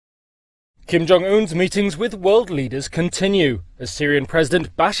Kim Jong-un's meetings with world leaders continue, as Syrian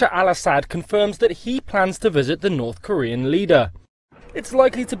President Bashar al-Assad confirms that he plans to visit the North Korean leader. It's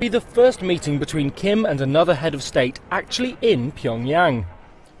likely to be the first meeting between Kim and another head of state actually in Pyongyang.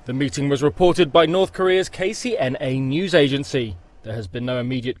 The meeting was reported by North Korea's KCNA news agency. There has been no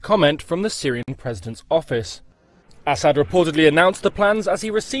immediate comment from the Syrian president's office. Assad reportedly announced the plans as he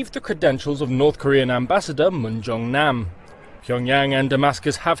received the credentials of North Korean ambassador Moon Jong-nam. Pyongyang and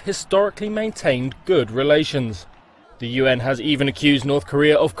Damascus have historically maintained good relations. The UN has even accused North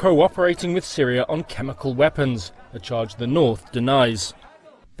Korea of cooperating with Syria on chemical weapons, a charge the North denies.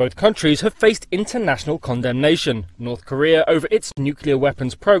 Both countries have faced international condemnation, North Korea over its nuclear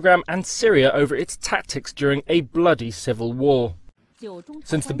weapons program and Syria over its tactics during a bloody civil war.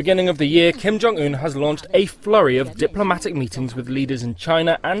 Since the beginning of the year, Kim Jong-un has launched a flurry of diplomatic meetings with leaders in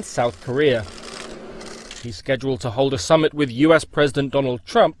China and South Korea. He's scheduled to hold a summit with US President Donald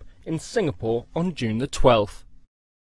Trump in Singapore on June the 12th.